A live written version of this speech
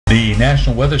The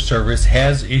National Weather Service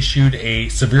has issued a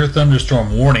severe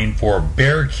thunderstorm warning for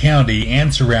Bexar County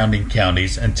and surrounding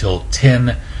counties until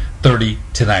 10:30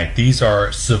 tonight. These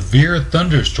are severe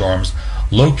thunderstorms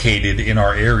located in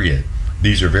our area.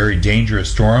 These are very dangerous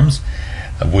storms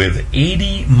with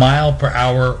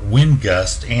 80-mile-per-hour wind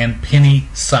gusts and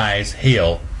penny-size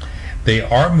hail. They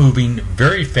are moving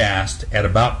very fast at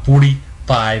about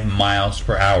 45 miles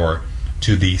per hour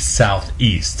to the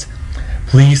southeast.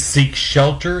 Please seek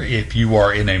shelter if you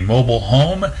are in a mobile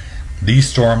home. These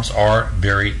storms are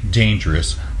very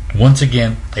dangerous. Once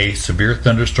again, a severe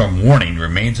thunderstorm warning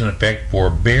remains in effect for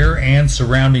Bexar and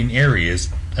surrounding areas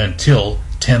until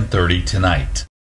 10:30 tonight.